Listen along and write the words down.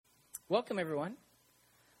Welcome, everyone.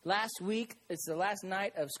 Last week, it's the last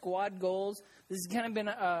night of Squad Goals. This has kind of been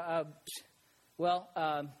a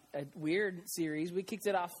weird series. We kicked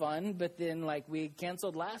it off fun, but then we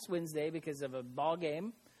canceled last Wednesday because of a ball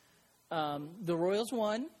game. The Royals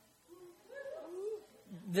won.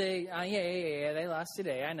 They lost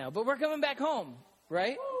today, I know. But we're coming back home,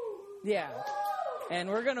 right? Yeah. And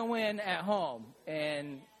we're going to win at home.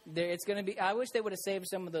 And it's going to be, I wish they would have saved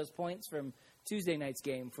some of those points from Tuesday night's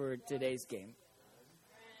game for today's game.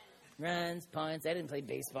 Runs, punts, I didn't play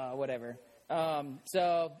baseball, whatever.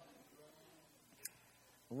 So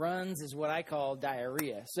runs is what I call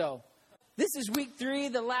diarrhea. So this is week 3,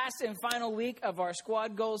 the last and final week of our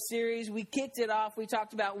Squad Goals series. We kicked it off. We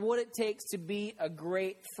talked about what it takes to be a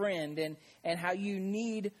great friend and how you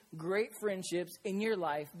need great friendships in your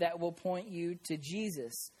life that will point you to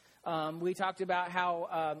Jesus. We talked about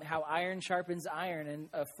how iron sharpens iron, and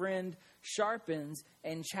a friend sharpens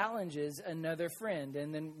and challenges another friend.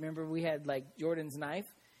 And then remember we had Jordan's knife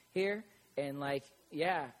here, and I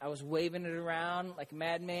was waving it around like a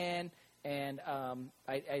madman, and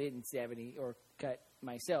I didn't stab any or cut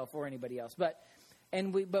myself or anybody else.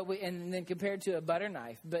 And then compared to a butter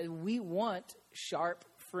knife, but we want sharp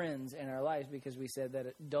friends in our lives because we said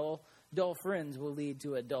that dull friends will lead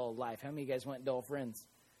to a dull life. How many of you guys want dull friends?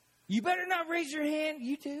 You better not raise your hand.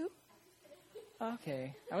 You too?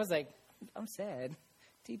 Okay. I was like, I'm sad.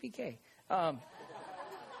 TPK.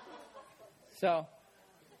 So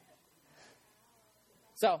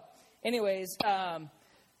anyways, and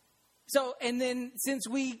then since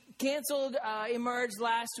we canceled Emerge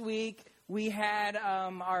last week, we had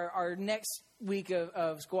our next week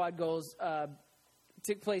of Squad Goals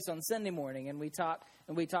took place on Sunday morning, and we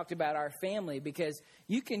talked about our family, because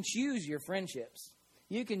you can choose your friendships.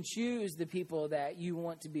 You can choose the people that you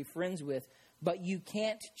want to be friends with, but you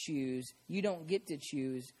don't get to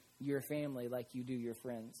choose your family like you do your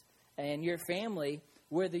friends. And your family,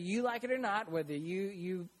 whether you like it or not, whether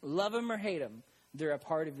you love them or hate them, they're a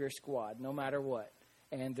part of your squad, no matter what.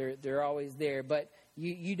 And they're always there. But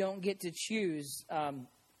you don't get to choose.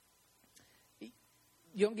 You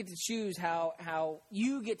don't get to choose how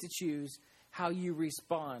you get to choose how you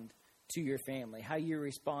respond to your family, how you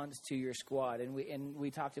respond to your squad. And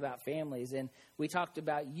we talked about families, and we talked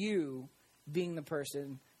about you being the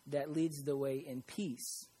person that leads the way in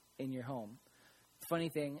peace in your home. Funny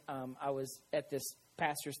thing, I was at this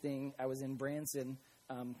pastor's thing. I was in Branson,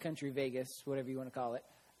 Country Vegas, whatever you want to call it,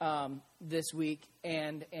 this week,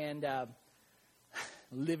 and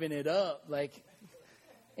living it up.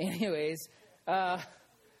 Anyways,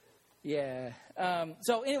 yeah.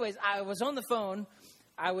 So anyways, I was on the phone.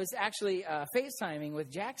 I was actually FaceTiming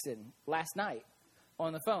with Jackson last night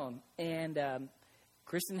on the phone, and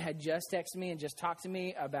Kristen had just texted me and just talked to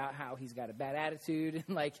me about how he's got a bad attitude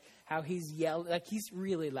and how he's yelled. He's a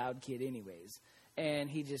really loud kid anyways,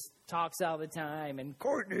 and he just talks all the time, and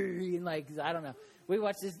Courtney, and I don't know. We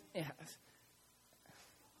watched this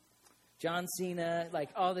John Cena,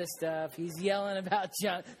 all this stuff. He's yelling about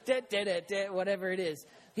John, whatever it is.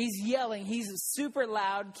 He's yelling. He's a super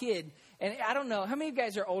loud kid. And I don't know, how many of you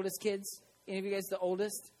guys are oldest kids? Any of you guys the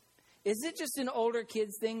oldest? Is it just an older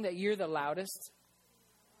kids thing that you're the loudest?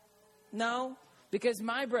 No? Because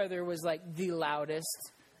my brother was the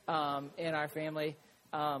loudest in our family.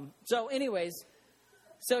 So anyways,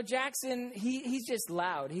 so Jackson, he's just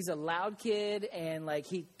loud. He's a loud kid, and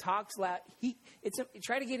he talks loud.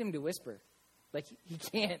 Try to get him to whisper. He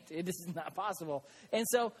can't. It is not possible. And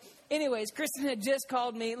so anyways, Kristen had just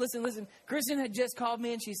called me. Listen. Kristen had just called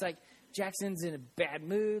me, and she's like, Jackson's in a bad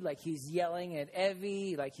mood. He's yelling at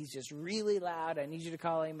Evie. He's just really loud. I need you to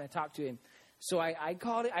call him and talk to him. So I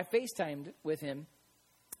called it. I FaceTimed with him,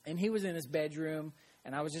 and he was in his bedroom,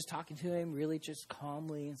 and I was just talking to him really just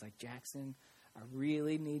calmly. It's like, Jackson, I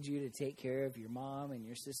really need you to take care of your mom and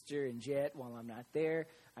your sister and Jet while I'm not there.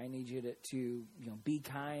 I need you to be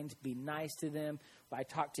kind, be nice to them. I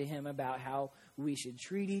talked to him about how we should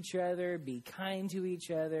treat each other, be kind to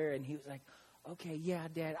each other, and he was like, okay, yeah,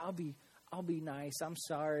 Dad, I'll be nice. I'm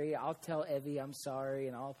sorry. I'll tell Evie I'm sorry,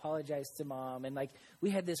 and I'll apologize to Mom. And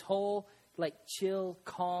we had this whole chill,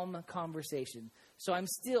 calm conversation. So I'm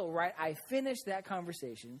still right. I finished that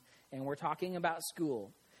conversation, and we're talking about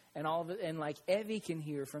school, and all of it. And Evie can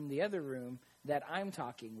hear from the other room that I'm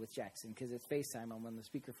talking with Jackson because it's FaceTime. I'm on the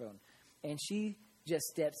speakerphone, and she just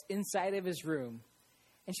steps inside of his room,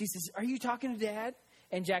 and she says, "Are you talking to Dad?"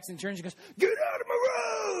 And Jackson turns and goes, "Get out of my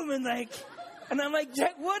room!" And I'm like,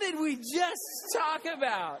 Jack, what did we just talk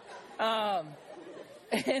about?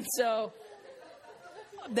 And so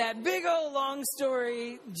that big old long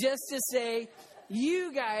story just to say,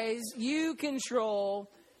 you guys, you control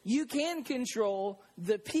you can control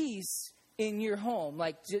the peace in your home,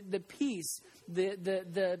 like the peace,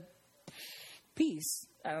 the peace.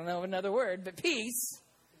 I don't know another word, but peace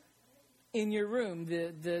in your room,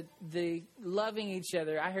 the loving each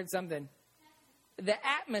other. I heard something. The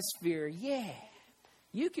atmosphere, yeah.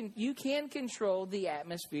 You can control the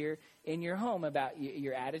atmosphere in your home about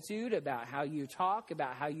your attitude, about how you talk,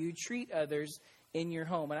 about how you treat others in your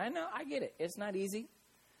home. And I know, I get it. It's not easy.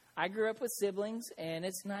 I grew up with siblings, and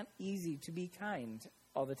it's not easy to be kind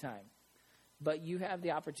all the time. But you have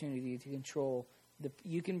the opportunity to control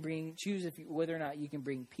you can choose whether or not you can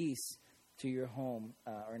bring peace to your home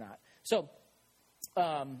or not. So,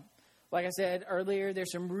 like I said earlier,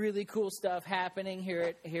 there's some really cool stuff happening here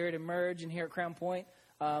at Emerge and here at Crown Point.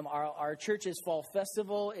 Our church's fall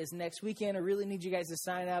festival is next weekend. I really need you guys to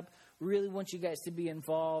sign up. Really want you guys to be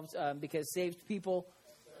involved because saved people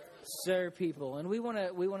serve people, and we want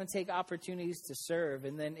to take opportunities to serve.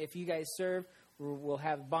 And then if you guys serve, we'll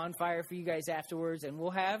have a bonfire for you guys afterwards, and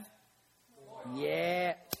we'll have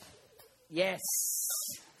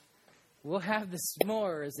we'll have the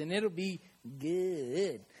s'mores, and it'll be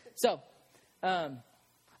good. So, I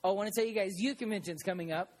want to tell you guys, youth convention's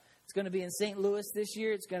coming up. It's going to be in St. Louis this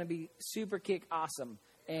year. It's going to be super kick awesome.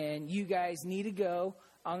 And you guys need to go.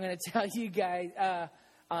 I'm going to tell you guys,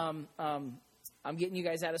 I'm getting you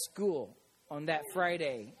guys out of school on that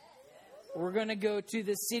Friday. We're going to go to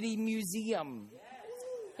the City Museum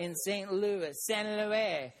in St. Louis.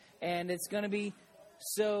 And it's going to be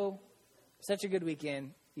such a good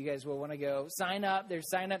weekend. You guys will want to go. Sign up. There's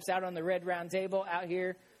sign-ups out on the red round table out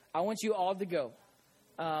here. I want you all to go.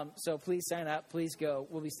 So please sign up. Please go.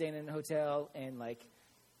 We'll be staying in a hotel, and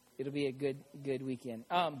it'll be a good weekend.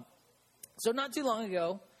 So not too long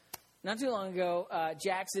ago,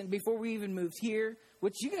 Jackson, before we even moved here,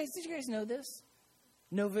 did you guys know this?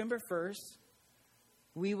 November 1st,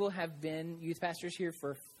 we will have been youth pastors here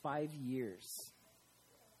for 5 years.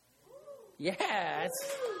 Yeah,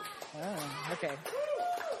 okay.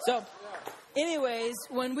 So, anyways,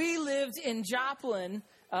 when we lived in Joplin,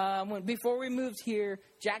 before we moved here,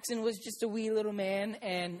 Jackson was just a wee little man,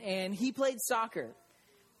 and he played soccer.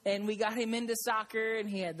 And we got him into soccer, and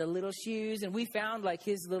he had the little shoes, and we found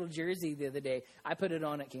his little jersey the other day. I put it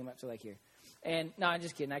on; it came up to here. And no, I'm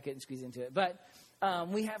just kidding. I couldn't squeeze into it, but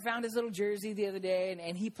we found his little jersey the other day,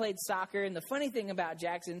 and he played soccer. And the funny thing about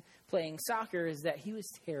Jackson playing soccer is that he was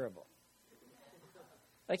terrible.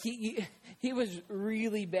 He was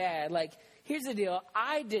really bad. Here's the deal.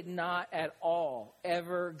 I did not at all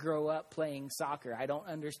ever grow up playing soccer. I don't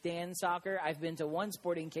understand soccer. I've been to one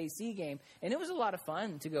Sporting KC game, and it was a lot of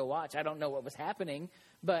fun to go watch. I don't know what was happening,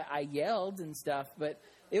 but I yelled and stuff. But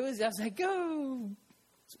I was like, go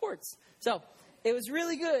sports. So it was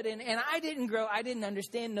really good. And I didn't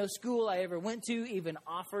understand. No school I ever went to even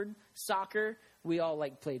offered soccer. We all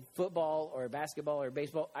played football or basketball or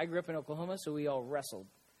baseball. I grew up in Oklahoma, so we all wrestled.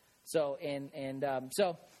 So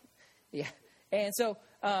yeah, and so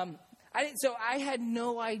I had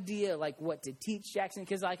no idea what to teach Jackson,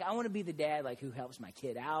 because I want to be the dad who helps my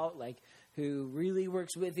kid out, who really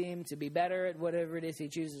works with him to be better at whatever it is he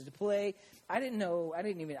chooses to play. I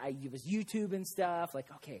use YouTube and stuff.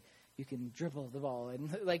 Okay, you can dribble the ball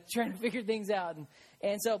and trying to figure things out,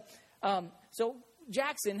 and so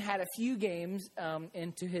Jackson had a few games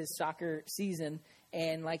into his soccer season,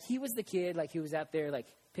 and he was the kid, he was out there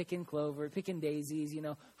picking clover, picking daisies,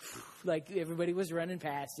 everybody was running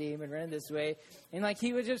past him and running this way. And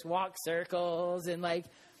he would just walk circles and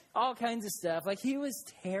all kinds of stuff. He was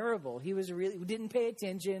terrible. He didn't pay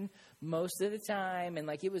attention most of the time. And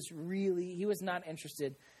he was not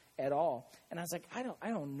interested at all. And I was like, I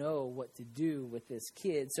don't know what to do with this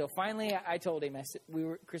kid. So finally I told him,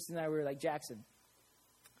 Kristen and I were Jackson.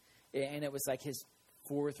 And it was his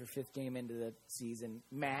 4th or 5th game into the season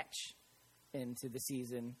match. Into the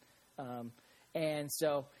season, and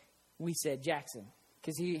so we said, Jackson,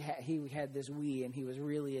 because he had this Wii and he was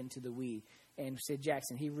really into the Wii, and said,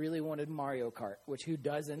 Jackson, he really wanted Mario Kart, which who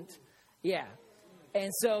doesn't? Yeah,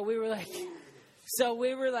 and so we told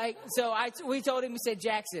him, we said,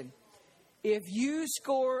 Jackson, if you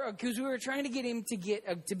score, because we were trying to get him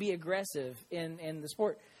to be aggressive in the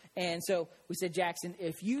sport, and so we said, Jackson,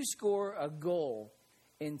 if you score a goal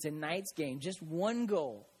in tonight's game, just one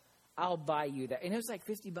goal, I'll buy you that. And it was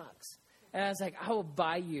 $50. And I was like, I will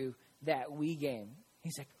buy you that Wii game.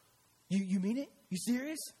 He's like, you mean it? You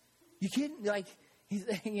serious? You kidding? He's,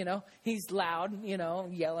 he's loud,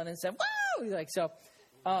 yelling and stuff. Woo!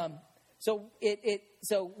 So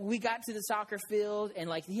we got to the soccer field, and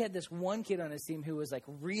he had this one kid on his team who was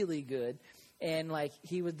really good. And, like,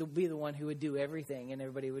 he would be the one who would do everything, and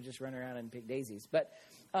everybody would just run around and pick daisies. But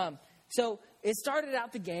so it started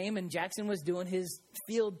out the game, and Jackson was doing his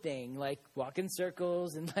field thing, like walking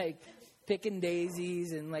circles and, like, picking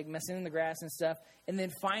daisies and, like, messing in the grass and stuff. And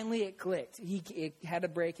then finally it clicked. It had a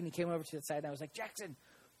break, and he came over to the side, and I was like, Jackson,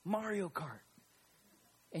 Mario Kart.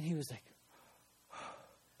 And he was like,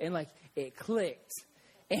 and, like, it clicked.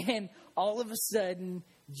 And all of a sudden,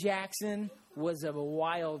 Jackson was a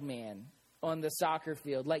wild man on the soccer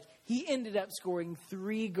field. Like, he ended up scoring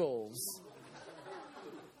 3 goals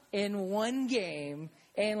in one game.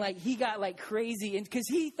 And, like, he got, like, crazy. Because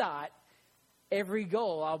he thought, every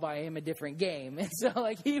goal, I'll buy him a different game. And so,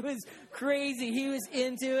 like, he was crazy. He was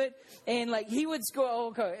into it. And, like, he would score. Oh,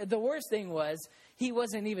 okay. The worst thing was, he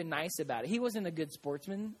wasn't even nice about it. He wasn't a good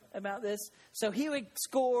sportsman about this. So he would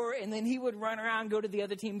score, and then he would run around, go to the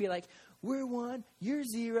other team, and be like, we're 1, you're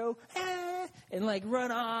 0, and, like,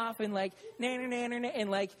 run off, and, like,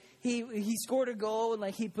 and, like, he scored a goal, and,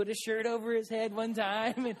 like, he put a shirt over his head one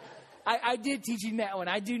time, and I did teach him that one.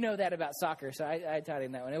 I do know that about soccer, so I taught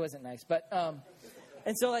him that one. It wasn't nice, but,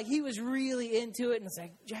 and so, like, he was really into it, and it's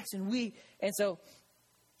like, Jackson, and so,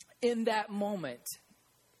 in that moment,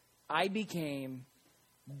 I became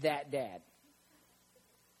that dad.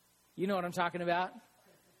 You know what I'm talking about?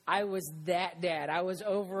 I was that dad. I was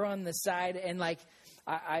over on the side, and, like,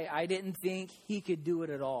 I didn't think he could do it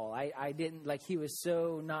at all. I didn't, like, he was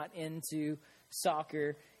so not into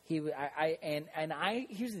soccer. Here's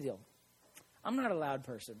the deal. I'm not a loud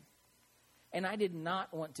person, and I did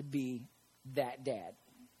not want to be that dad.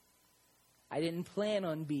 I didn't plan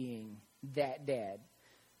on being that dad,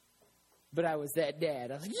 but I was that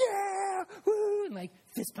dad. I was like, yeah, woo, and, like,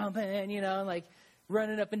 fist pumping, you know, and, like,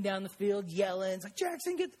 running up and down the field, yelling. It's like,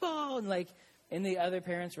 Jackson, get the ball. And, like, and the other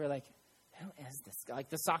parents were like, who is this guy? Like,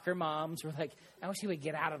 the soccer moms were like, I wish he would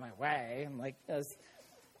get out of my way. And, like,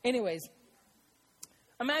 anyways,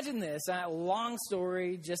 imagine this. Long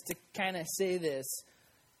story just to kind of say this.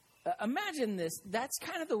 Imagine this. That's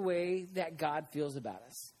kind of the way that God feels about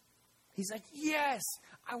us. He's like, yes,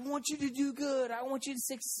 I want you to do good. I want you to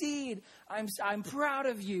succeed. I'm proud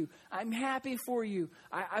of you. I'm happy for you.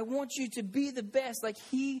 I want you to be the best. Like,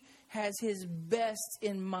 he has his best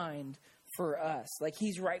in mind for us. Like,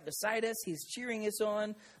 he's right beside us. He's cheering us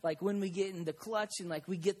on. Like, when we get in the clutch and, like,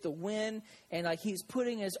 we get the win. And, like, he's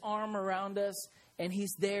putting his arm around us. And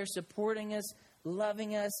he's there supporting us,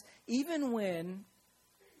 loving us. Even when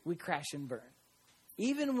we crash and burn.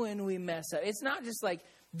 Even when we mess up. It's not just like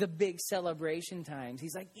the big celebration times.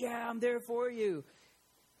 He's like, yeah, I'm there for you.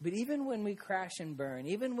 But even when we crash and burn,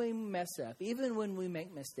 even when we mess up, even when we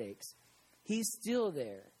make mistakes, he's still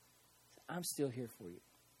there. I'm still here for you.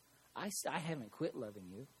 I haven't quit loving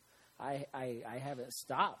you. I haven't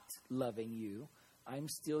stopped loving you. I'm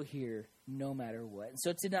still here no matter what. And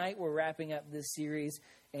so tonight we're wrapping up this series,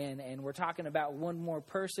 and we're talking about one more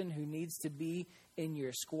person who needs to be in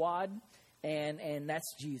your squad, and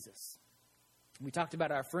that's Jesus. We talked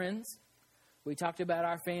about our friends. We talked about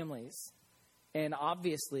our families. And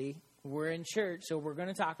obviously, we're in church, so we're going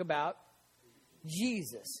to talk about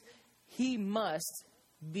Jesus. He must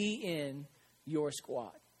be in your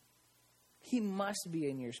squad. He must be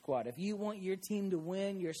in your squad. If you want your team to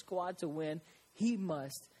win, your squad to win, he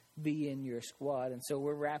must be in your squad. And so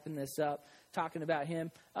we're wrapping this up, talking about him.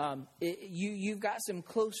 You've got some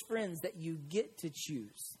close friends that you get to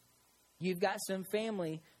choose. You've got some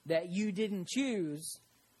family that you didn't choose,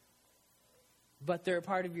 but they're a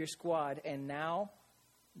part of your squad. And now,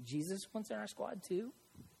 Jesus wants in our squad too?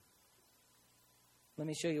 Let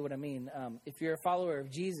me show you what I mean. If you're a follower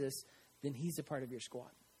of Jesus, then he's a part of your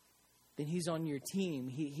squad. Then he's on your team.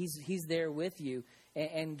 He's there with you.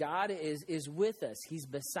 And God is with us. He's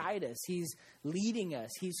beside us. He's leading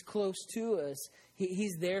us. He's close to us.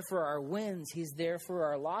 He's there for our wins. He's there for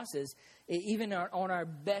our losses, even on our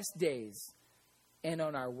best days and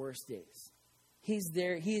on our worst days. He's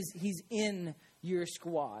there. He's in your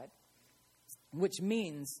squad, which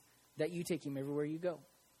means that you take him everywhere you go.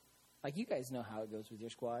 Like, you guys know how it goes with your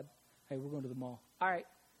squad. Hey, we're going to the mall. All right.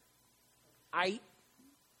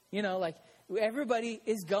 Like, everybody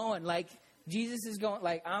is going. Like, Jesus is going.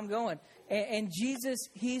 Like, I'm going. And Jesus,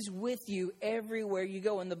 he's with you everywhere you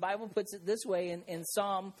go. And the Bible puts it this way in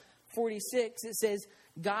Psalm 46. It says,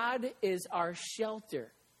 God is our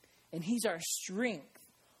shelter, and he's our strength.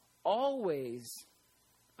 Always,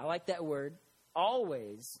 I like that word,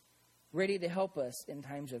 always ready to help us in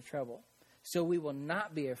times of trouble. So we will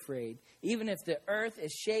not be afraid, even if the earth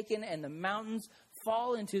is shaken and the mountains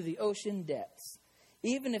fall into the ocean depths.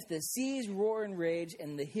 Even if the seas roar and rage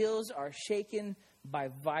and the hills are shaken by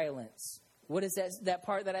violence. What is that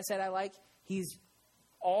part that I said I like? He's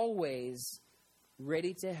always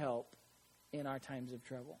ready to help in our times of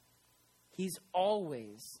trouble. He's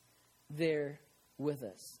always there with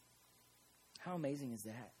us. How amazing is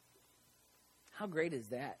that? How great is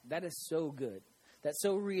that? That is so good. That's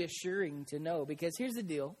so reassuring to know, because here's the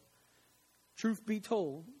deal. Truth be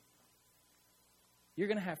told, you're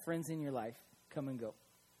going to have friends in your life come and go.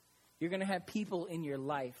 You're going to have people in your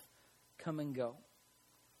life come and go.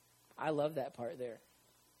 I love that part there.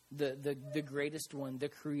 The greatest one, the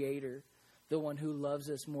creator, the one who loves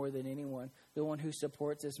us more than anyone, the one who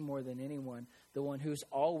supports us more than anyone, the one who's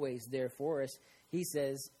always there for us. He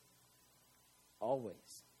says,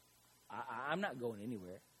 always. I'm not going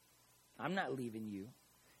anywhere. I'm not leaving you.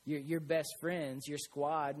 Your best friends, your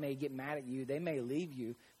squad may get mad at you. They may leave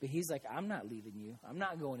you. But he's like, I'm not leaving you. I'm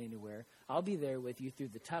not going anywhere. I'll be there with you through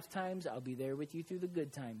the tough times. I'll be there with you through the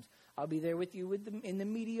good times. I'll be there with you in the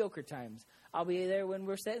mediocre times. I'll be there when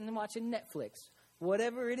we're sitting and watching Netflix.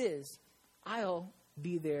 Whatever it is, I'll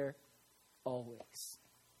be there always.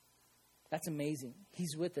 That's amazing.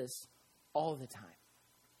 He's with us all the time.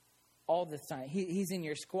 All the time. He's in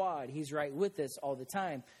your squad. He's right with us all the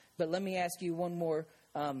time. But let me ask you one more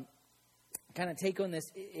kind of take on this.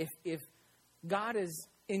 If God is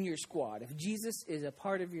in your squad, if Jesus is a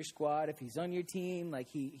part of your squad, if he's on your team, like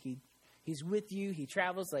he's with you, he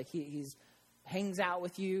travels, like he's hangs out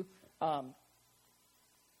with you,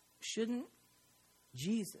 shouldn't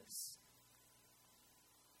Jesus,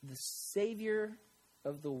 the Savior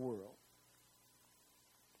of the world,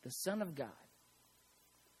 the Son of God,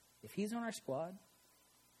 if he's on our squad,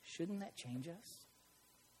 shouldn't that change us?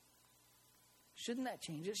 Shouldn't that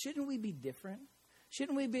change us? Shouldn't we be different?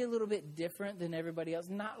 Shouldn't we be a little bit different than everybody else?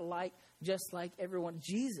 Not like, just like everyone.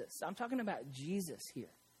 Jesus. I'm talking about Jesus here.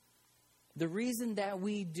 The reason that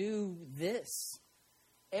we do this,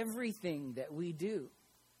 everything that we do.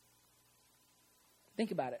 Think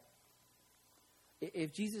about it.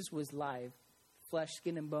 If Jesus was live, flesh,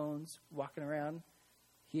 skin, and bones, walking around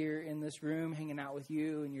here in this room, hanging out with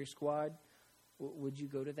you and your squad, would you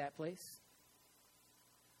go to that place?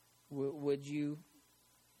 Would you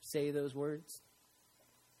say those words?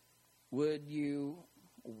 Would you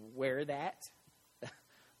wear that?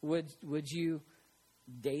 Would you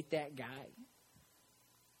date that guy?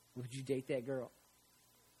 Would you date that girl?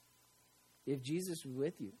 If Jesus was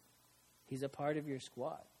with you, he's a part of your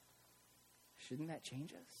squad. Shouldn't that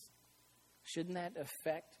change us? Shouldn't that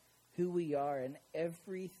affect who we are and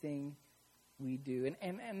everything we do?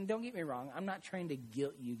 And don't get me wrong, I'm not trying to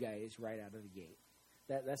guilt you guys right out of the gate.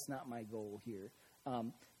 That's not my goal here.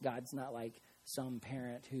 God's not like some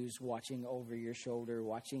parent who's watching over your shoulder,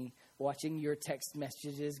 watching your text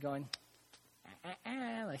messages going,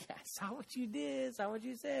 like, I saw what you did, saw what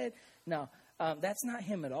you said. No, that's not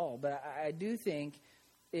him at all. But I do think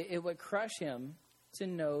it would crush him to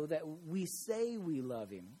know that we say we love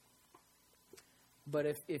him. But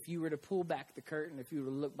if you were to pull back the curtain, if you were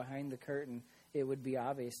to look behind the curtain, it would be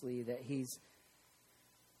obviously that he's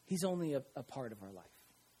only a part of our life.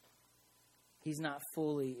 He's not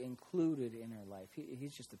fully included in our life.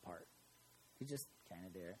 He's just a part. He's just kind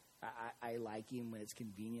of there. I like him when it's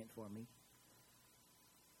convenient for me.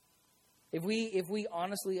 If we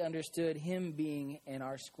honestly understood him being in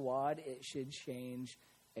our squad, it should change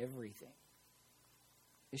everything.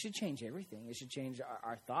 It should change everything. It should change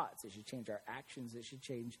our thoughts. It should change our actions. It should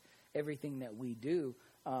change everything that we do.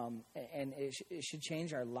 And it should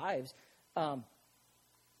change our lives.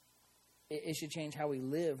 It should change how we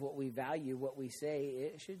live, what we value, what we say.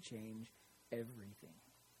 It should change everything.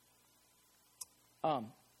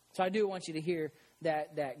 So I do want you to hear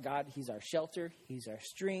that God, he's our shelter, he's our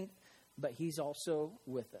strength, but he's also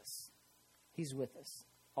with us. He's with us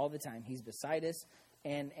all the time. He's beside us.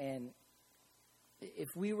 And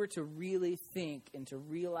if we were to really think and to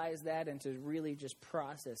realize that and to really just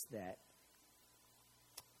process that,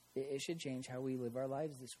 it should change how we live our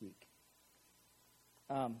lives this week.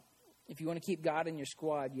 If you want to keep God in your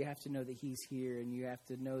squad, you have to know that he's here, and you have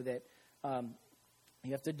to know that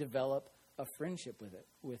you have to develop a friendship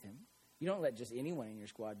with him. You don't let just anyone in your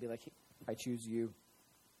squad be like, hey, I choose you,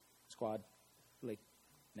 squad, like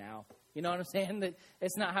now. You know what I'm saying? That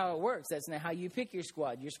it's not how it works. That's not how you pick your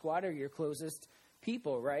squad. Your squad are your closest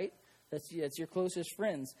people, right? That's your closest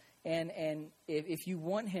friends. And if you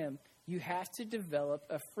want him, you have to develop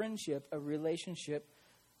a friendship, a relationship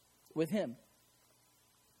with him.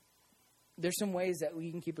 There's some ways that we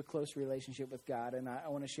can keep a close relationship with God, and I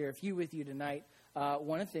want to share a few with you tonight.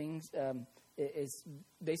 One of the things is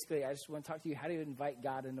basically I just want to talk to you how to invite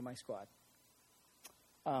God into my squad.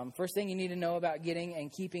 First thing you need to know about getting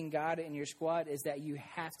and keeping God in your squad is that you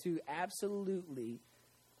have to absolutely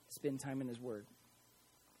spend time in His Word.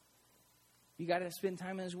 You got to spend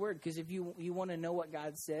time in His Word, because if you want to know what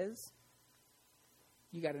God says,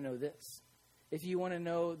 you got to know this. If you want to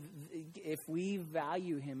know, if we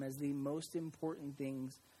value Him as the most important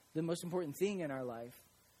thing in our life,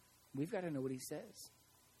 we've got to know what He says.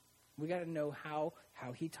 We got to know how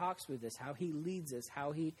He talks with us, how He leads us,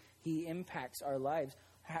 how He impacts our lives,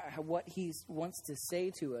 what He wants to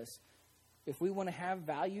say to us. If we want to have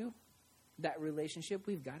value, that relationship,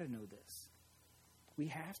 we've got to know this. We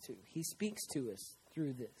have to. He speaks to us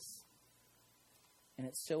through this. And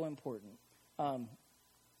it's so important.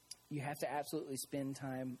 You have to absolutely spend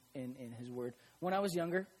time in His Word. When I was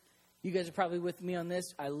younger, you guys are probably with me on this,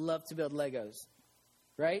 I love to build Legos.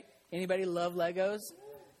 Right? Anybody love Legos?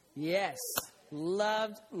 Yes.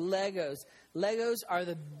 Loved Legos. Legos are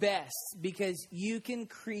the best because you can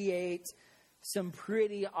create some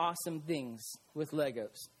pretty awesome things with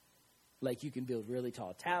Legos. Like you can build really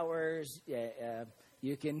tall towers.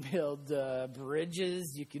 You can build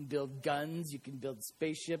bridges. You can build guns. You can build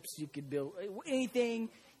spaceships. You can build anything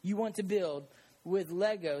you want to build with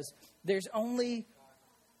Legos. There's only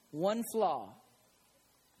one flaw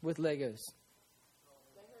with Legos.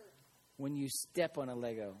 When you step on a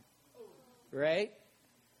Lego, right?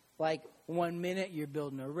 Like 1 minute you're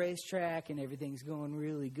building a racetrack and everything's going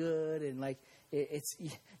really good, and like it's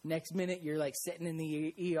next minute you're like sitting in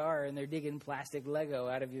the ER and they're digging plastic Lego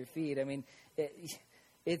out of your feet. I mean,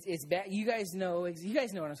 it's bad. You guys know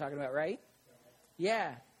what I'm talking about, right?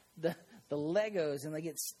 Yeah, the Legos, and they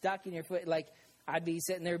get stuck in your foot. Like I'd be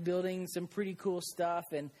sitting there building some pretty cool stuff,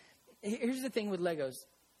 and here's the thing with Legos.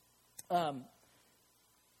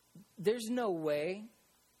 There's no way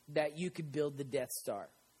that you could build the Death Star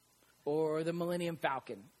or the Millennium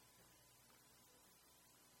Falcon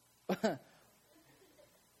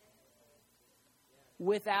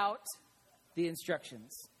without the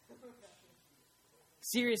instructions.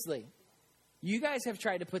 Seriously. You guys have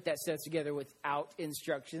tried to put that stuff together without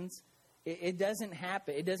instructions. It doesn't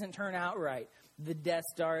happen. It doesn't turn out right. The Death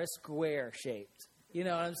Star is square shaped. You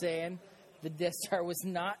know what I'm saying? The Death Star was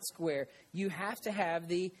not square. You have to have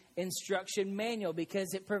the instruction manual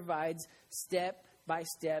because it provides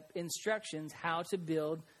step-by-step instructions how to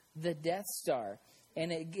build the Death Star.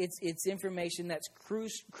 And it's information that's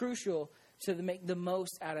crucial to make the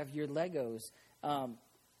most out of your Legos.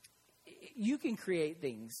 You can create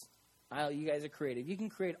things. You guys are creative. You can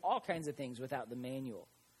create all kinds of things without the manual.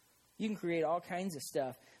 You can create all kinds of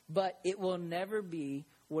stuff, but it will never be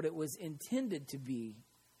what it was intended to be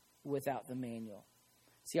without the manual.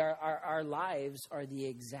 See, our lives are the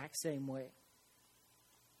exact same way.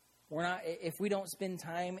 If we don't spend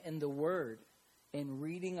time in the Word and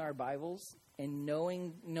reading our Bibles and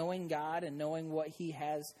knowing God and knowing what He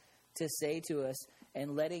has to say to us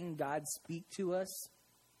and letting God speak to us,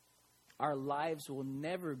 our lives will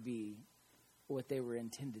never be what they were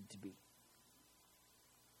intended to be.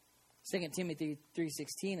 2 Timothy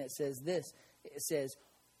 3:16, it says this. It says,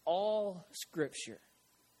 all Scripture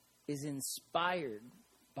is inspired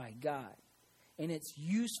by God, and it's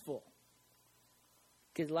useful.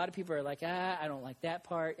 Because a lot of people are like, I don't like that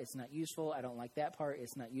part. It's not useful. I don't like that part.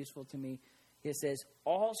 It's not useful to me. It says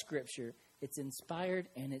all Scripture, it's inspired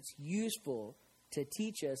and it's useful to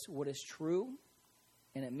teach us what is true,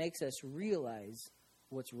 and it makes us realize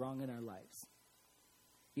what's wrong in our lives.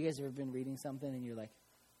 You guys ever been reading something and you're like,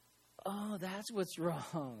 oh, that's what's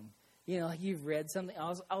wrong. You know, like you've read something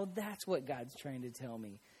else. Oh, that's what God's trying to tell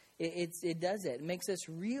me. It does it. It makes us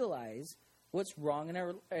realize what's wrong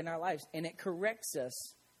in our lives. And it corrects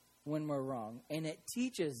us when we're wrong. And it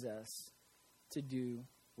teaches us to do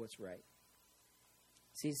what's right.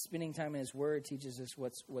 See, spending time in His Word teaches us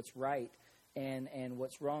what's right and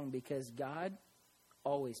what's wrong, because God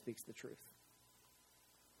always speaks the truth.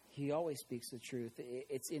 He always speaks the truth.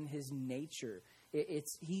 It's in His nature.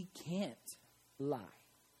 He can't lie.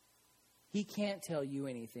 He can't tell you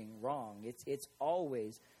anything wrong. It's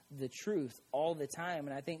always the truth all the time.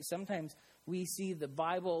 And I think sometimes we see the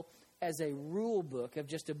Bible as a rule book, of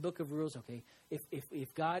just a book of rules. Okay,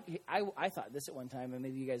 if God, I thought this at one time, and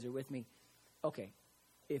maybe you guys are with me. Okay,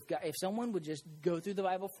 if someone would just go through the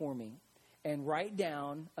Bible for me and write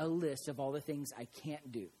down a list of all the things I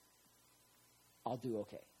can't do, I'll do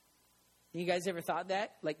okay. You guys ever thought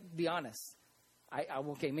that? Like, be honest.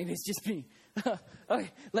 Okay, maybe it's just me. Okay,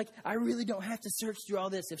 like, I really don't have to search through all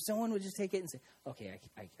this. If someone would just take it and say, okay,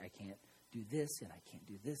 I can't do this, and I can't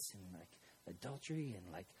do this, and like adultery,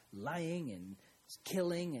 and like lying, and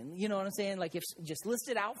killing, and you know what I'm saying? Like, if just list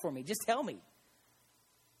it out for me. Just tell me.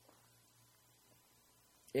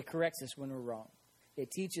 It corrects us when we're wrong.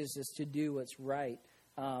 It teaches us to do what's right.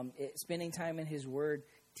 Spending time in His Word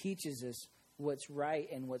teaches us what's right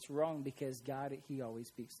and what's wrong, because God, he always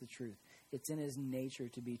speaks the truth. It's in his nature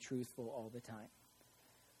to be truthful all the time.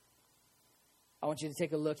 I want you to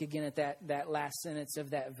take a look again at that last sentence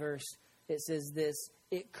of that verse. It says this: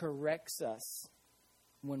 it corrects us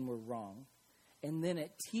when we're wrong, and then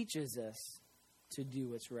it teaches us to do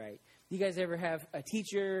what's right. You guys ever have a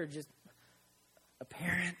teacher or just a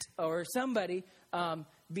parent or somebody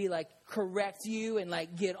be like correct you and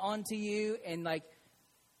like get onto you and like,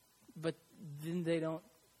 but then they don't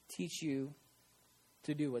teach you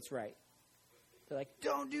to do what's right? They're like,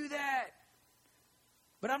 don't do that,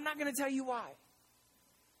 but I'm not going to tell you why.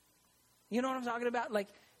 You know what I'm talking about? Like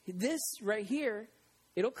this right here,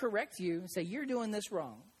 it'll correct you and say, you're doing this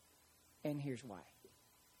wrong, and here's why.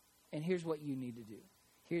 And here's what you need to do.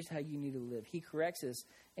 Here's how you need to live. He corrects us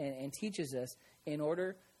and teaches us in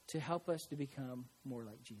order to help us to become more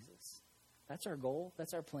like Jesus. That's our goal.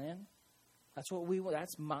 That's our plan. That's what we want.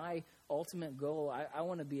 That's my ultimate goal. I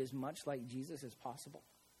want to be as much like Jesus as possible.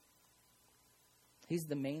 He's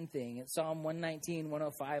the main thing. It's Psalm 119,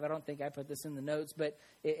 105. I don't think I put this in the notes, but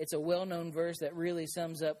it's a well-known verse that really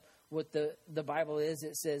sums up what the Bible is.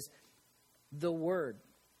 It says, the Word,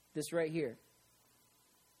 this right here,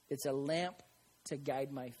 it's a lamp to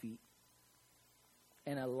guide my feet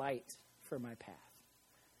and a light for my path.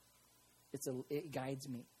 It guides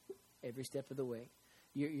me every step of the way.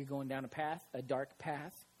 You're going down a path, a dark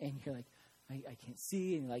path, and you're like, I can't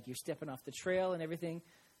see, and like you're stepping off the trail and everything.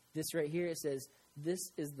 This right here, it says,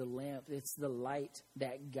 this is the lamp. It's the light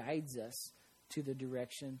that guides us to the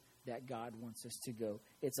direction that God wants us to go.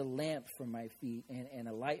 It's a lamp for my feet and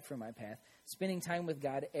a light for my path. Spending time with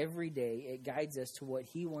God every day, it guides us to what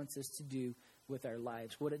he wants us to do with our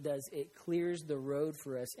lives. What it does, it clears the road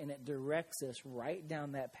for us, and it directs us right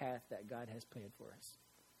down that path that God has planned for us.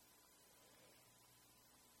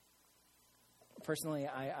 Personally,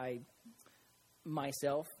 I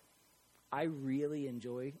really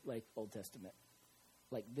enjoy like Old Testament.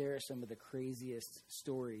 Like there are some of the craziest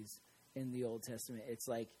stories in the Old Testament. It's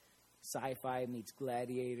like sci-fi meets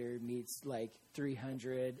Gladiator meets like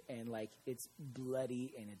 300, and like it's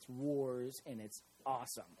bloody and it's wars and it's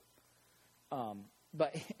awesome.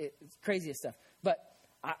 But it's craziest stuff. But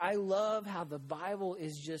I love how the Bible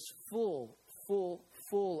is just full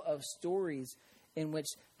of stories in which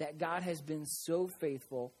that God has been so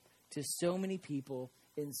faithful to so many people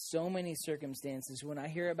in so many circumstances. When I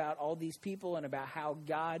hear about all these people and about how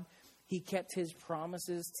God, he kept his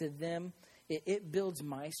promises to them, it builds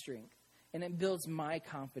my strength and it builds my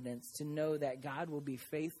confidence to know that God will be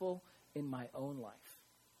faithful in my own life.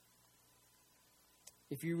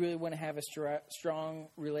 If you really want to have a strong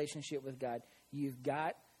relationship with God, you've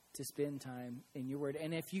got to spend time in your word.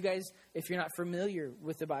 And if you're not familiar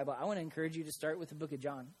with the Bible, I want to encourage you to start with the book of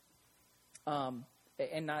John.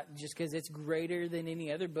 And not just because it's greater than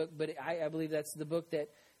any other book, but I believe that's the book that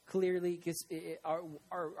clearly, because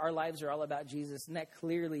our lives are all about Jesus. And that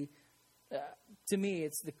clearly, to me,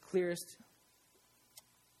 it's the clearest,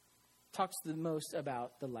 talks the most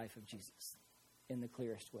about the life of Jesus in the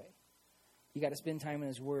clearest way. You got to spend time in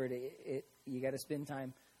his word. You got to spend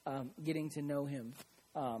time getting to know him.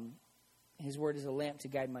 His word is a lamp to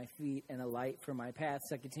guide my feet and a light for my path.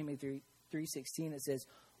 2 Timothy 3:16, it says,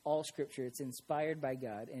 all scripture, it's inspired by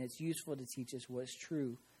God, and it's useful to teach us what's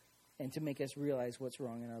true and to make us realize what's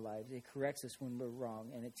wrong in our lives. It corrects us when we're wrong,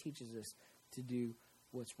 and it teaches us to do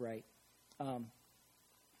what's right. So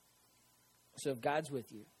if God's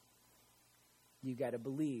with you, you got to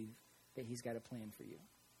believe that he's got a plan for you.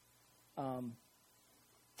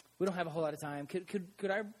 We don't have a whole lot of time. Could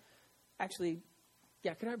our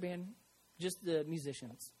band, just the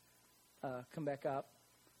musicians, come back up?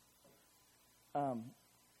 So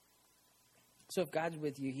if God's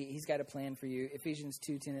with you, he's got a plan for you. Ephesians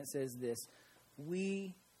 2:10, it says this: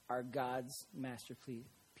 we are God's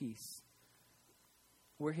masterpiece.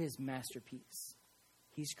 We're his masterpiece.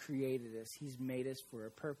 He's created us. He's made us for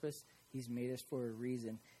a purpose. He's made us for a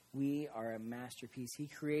reason. We are a masterpiece. He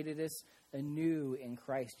created us anew in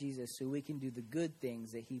Christ Jesus so we can do the good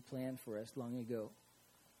things that he planned for us long ago.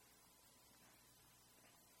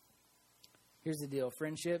 Here's the deal.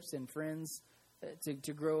 Friendships and friends,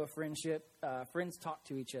 to grow a friendship, friends talk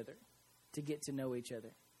to each other to get to know each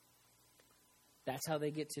other. That's how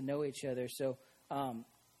they get to know each other. So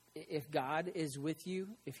if God is with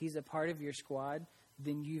you, if he's a part of your squad,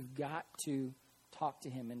 then you've got to talk to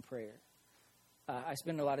him in prayer. I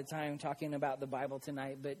spend a lot of time talking about the Bible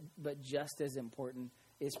tonight, but just as important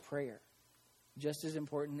is prayer. Just as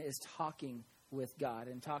important is talking with God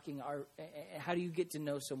and how do you get to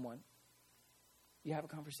know someone? You have a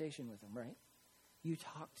conversation with them, right? You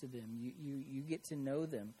talk to them. You get to know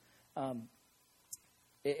them.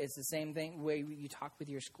 It's the same thing way you talk with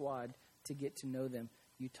your squad to get to know them.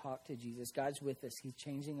 You talk to Jesus. God's with us. He's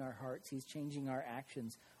changing our hearts. He's changing our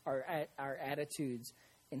actions, our attitudes,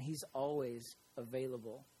 and He's always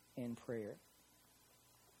available in prayer.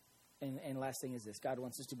 And last thing is this: God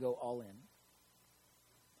wants us to go all in.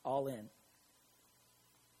 All in.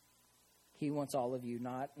 He wants all of you,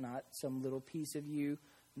 not some little piece of you.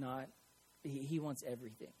 He wants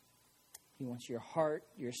everything. He wants your heart,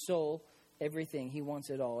 your soul, everything. He wants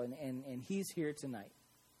it all, and He's here tonight.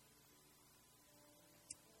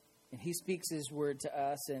 And He speaks His word to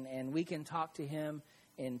us, and we can talk to Him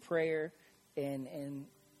in prayer. And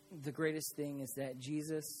the greatest thing is that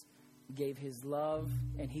Jesus gave His love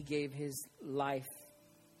and He gave His life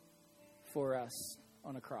for us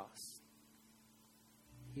on a cross.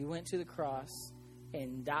 He went to the cross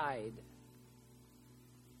and died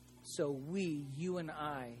so you and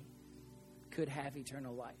I, could have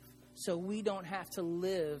eternal life. So we don't have to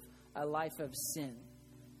live a life of sin.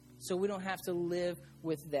 So we don't have to live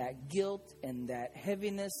with that guilt and that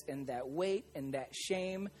heaviness and that weight and that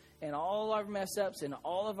shame and all our mess ups and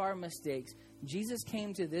all of our mistakes. Jesus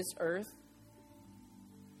came to this earth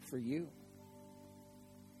for you,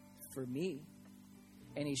 for me.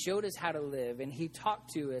 And He showed us how to live, and He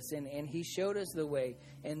talked to us, and He showed us the way.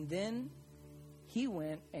 And then He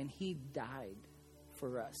went and He died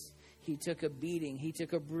for us. He took a beating. He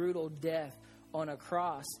took a brutal death on a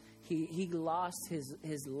cross. He lost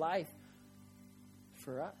his life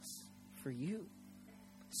for us, for you,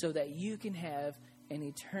 so that you can have an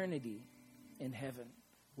eternity in heaven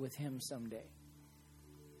with Him someday.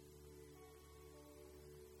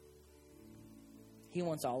 He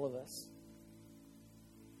wants all of us.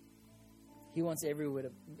 He wants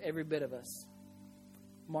every bit of us.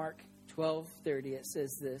 Mark 12:30, it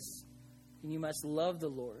says this: "And you must love the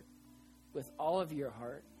Lord with all of your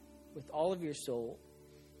heart, with all of your soul,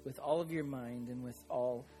 with all of your mind, and with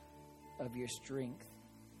all of your strength."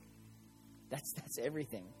 That's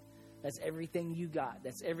everything. That's everything you got.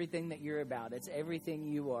 That's everything that you're about. It's everything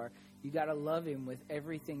you are. You got to love Him with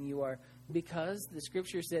everything you are, because the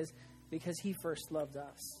Scripture says, because He first loved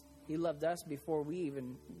us. He loved us before we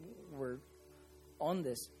even were on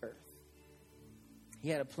this earth. He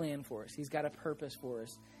had a plan for us. He's got a purpose for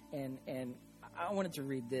us. And I wanted to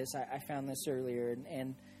read this. I found this earlier,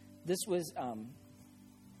 and this was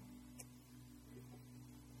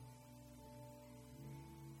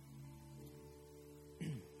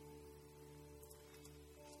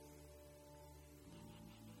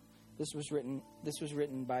This was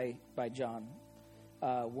written by John,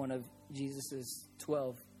 one of Jesus's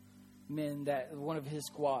 12 men, that one of his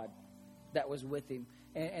squad that was with him.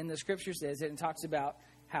 And the Scripture says it, and talks about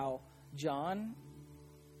how John,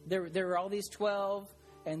 there were all these 12,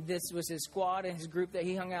 and this was his squad and his group that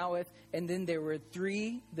he hung out with. And then there were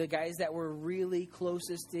 3, the guys that were really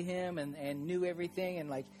closest to him and knew everything, and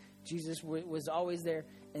like Jesus was always there.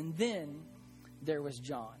 And then there was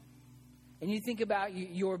John. And you think about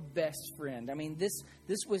your best friend. I mean, this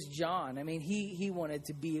was John. I mean, he wanted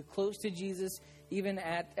to be close to Jesus. Even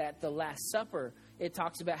at the Last Supper, it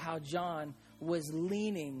talks about how John was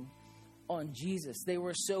leaning on Jesus. They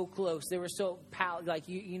were so close. They were so like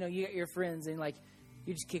you got your friends, and like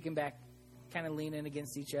you're just kicking back, kind of leaning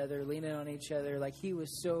against each other, leaning on each other. Like he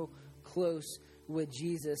was so close with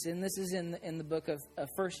Jesus. And this is in the book of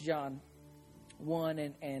 1 John 1,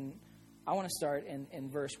 and I want to start in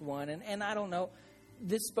verse 1. And I don't know,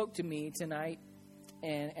 this spoke to me tonight,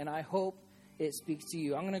 and I hope it speaks to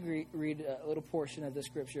you. I'm going to read a little portion of the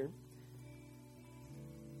Scripture.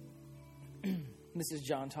 This is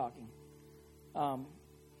John talking.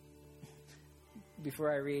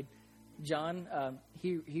 Before I read, John,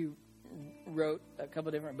 he wrote a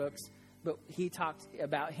couple different books, but he talked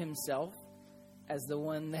about himself as the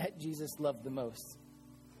one that Jesus loved the most.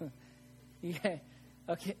 Yeah.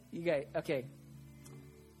 Okay.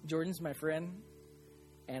 Jordan's my friend,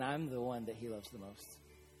 and I'm the one that he loves the most.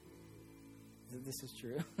 This is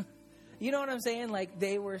true. You know what I'm saying? Like,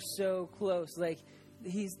 they were so close. Like,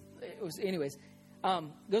 anyways.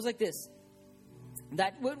 Goes like this: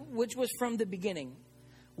 that which was from the beginning,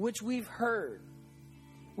 which we've heard,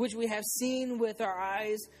 which we have seen with our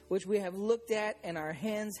eyes, which we have looked at, and our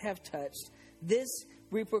hands have touched. This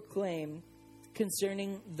we proclaim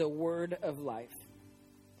concerning the word of life.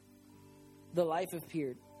 The life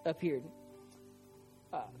appeared.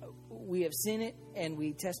 We have seen it, and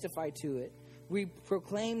we testify to it. We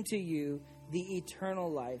proclaim to you the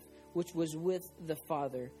eternal life, which was with the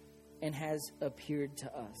Father and has appeared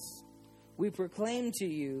to us. We proclaim to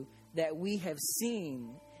you that we have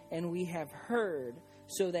seen and we have heard,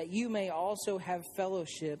 so that you may also have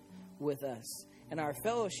fellowship with us. And our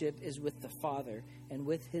fellowship is with the Father and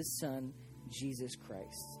with his Son, Jesus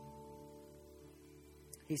Christ.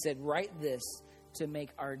 He said, write this to make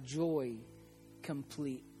our joy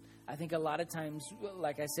complete. I think a lot of times,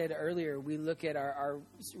 like I said earlier, we look at our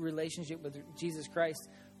relationship with Jesus Christ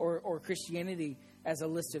or Christianity as a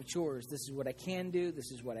list of chores. This is what I can do.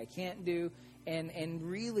 This is what I can't do. And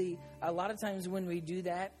really, a lot of times when we do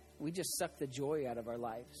that, we just suck the joy out of our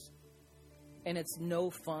lives. And it's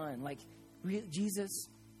no fun. Like, Jesus,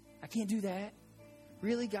 I can't do that.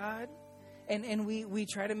 Really, God? And we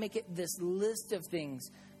try to make it this list of things.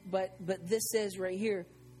 But this says right here,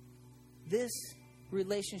 this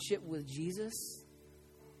relationship with Jesus,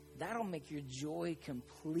 that'll make your joy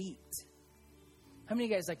complete. How many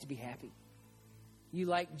of you guys like to be happy? You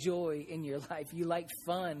like joy in your life. You like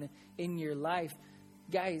fun in your life.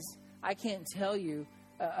 Guys, I can't tell you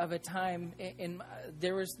of a time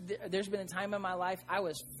there's been a time in my life I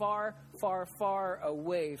was far, far, far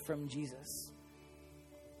away from Jesus.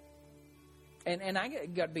 And I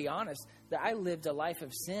got to be honest, that I lived a life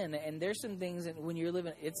of sin, and there's some things that when you're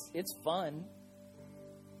living, it's fun.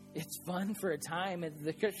 It's fun for a time.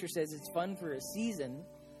 The scripture says it's fun for a season.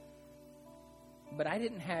 But I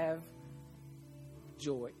didn't have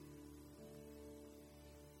joy.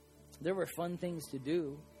 There were fun things to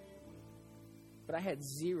do, but I had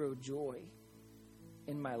zero joy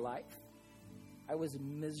in my life. I was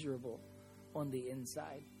miserable on the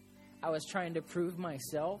inside. I was trying to prove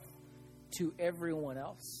myself to everyone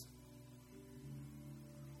else,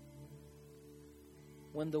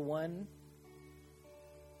 when the one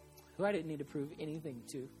who I didn't need to prove anything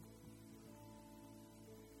to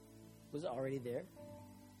was already there,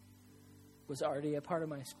 was already a part of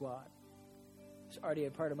my squad, was already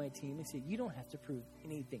a part of my team. He said, you don't have to prove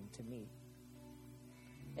anything to me.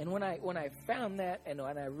 And when I found that, and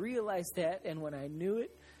when I realized that, and when I knew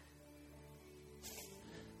it,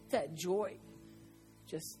 that joy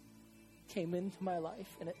just came into my life,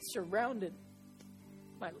 and it surrounded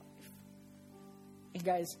my life. And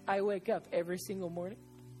guys, I wake up every single morning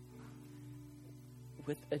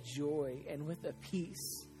with a joy and with a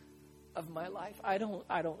peace of my life. I don't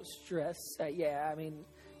stress.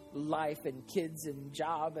 Life and kids and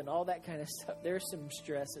job and all that kind of stuff. There's some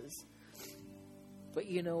stresses. But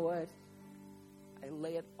you know what? I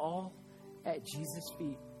lay it all at Jesus'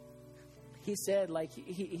 feet. He said, like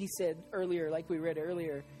he said earlier, like we read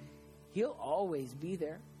earlier, he'll always be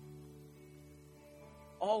there.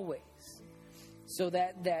 Always. So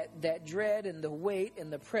that dread and the weight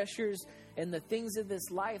and the pressures and the things of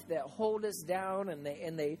this life that hold us down and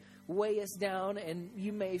they weigh us down, and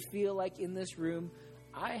you may feel like in this room,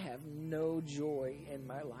 I have no joy in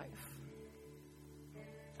my life.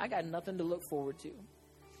 I got nothing to look forward to.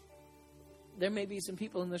 There may be some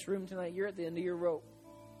people in this room tonight, you're at the end of your rope.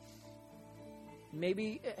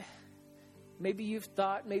 Maybe you've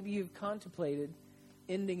thought, maybe you've contemplated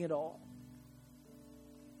ending it all.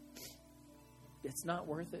 It's not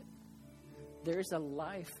worth it. There's a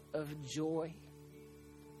life of joy.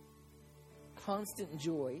 Constant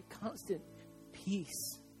joy, constant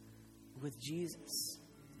peace with Jesus.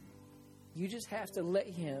 You just have to let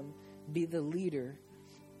him be the leader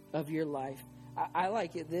of your life. I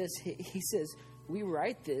like it this. He says, we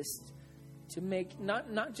write this to make,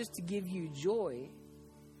 not just to give you joy,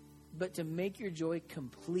 but to make your joy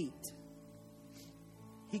complete.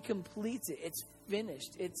 He completes it. It's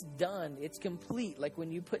finished. It's done. It's complete. Like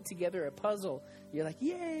when you put together a puzzle, you're like,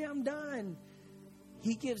 yay, I'm done.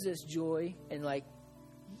 He gives us joy and like,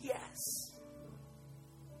 yes,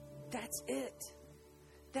 that's it.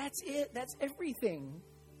 That's it. That's everything.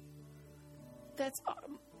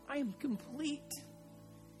 I am complete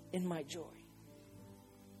in my joy.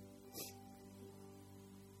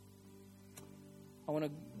 I want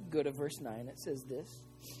to go to verse 9. It says this.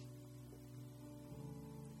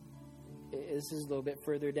 This is a little bit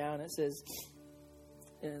further down. It says,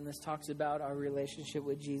 and this talks about our relationship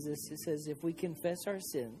with Jesus. It says, if we confess our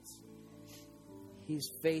sins, he's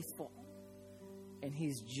faithful and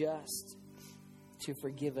he's just to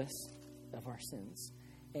forgive us of our sins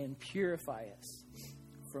and purify us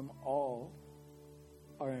from all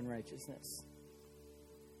our unrighteousness.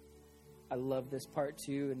 I love this part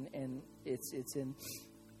too, and it's in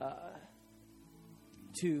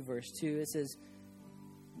 2 verse 2. It says,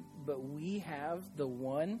 but we have the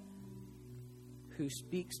one who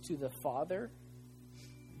speaks to the Father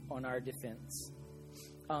on our defense.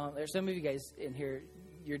 There's some of you guys in here,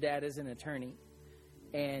 your dad is an attorney,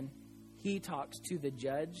 and he talks to the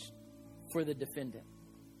judge for the defendant.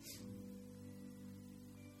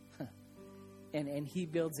 And he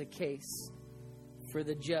builds a case for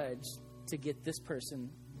the judge to get this person,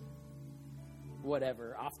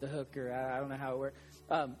 whatever, off the hook, or I don't know how it works.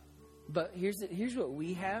 But here's what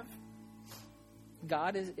we have.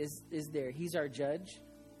 God is there. He's our judge.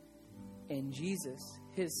 And Jesus,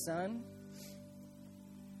 his son,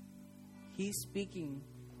 he's speaking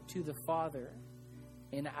to the Father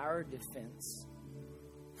in our defense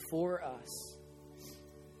for us.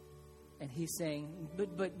 And he's saying,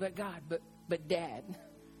 but God, but Dad,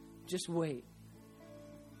 just wait.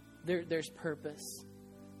 There's purpose.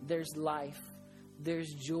 There's life.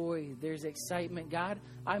 There's joy. There's excitement. God,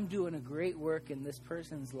 I'm doing a great work in this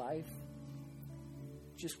person's life.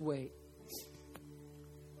 Just wait.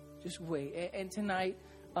 Just wait. And tonight,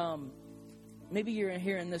 maybe you're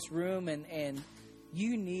here in this room and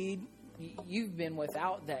you've been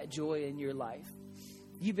without that joy in your life.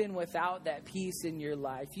 You've been without that peace in your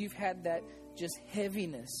life. You've had that just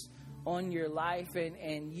heaviness on your life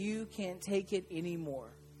and you can't take it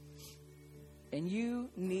anymore. And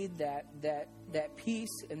you need that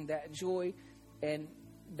peace and that joy and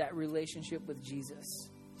that relationship with Jesus.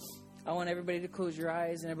 I want everybody to close your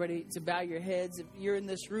eyes and everybody to bow your heads. If you're in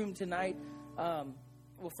this room tonight,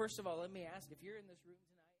 well, first of all, let me ask, if you're in this room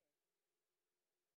tonight,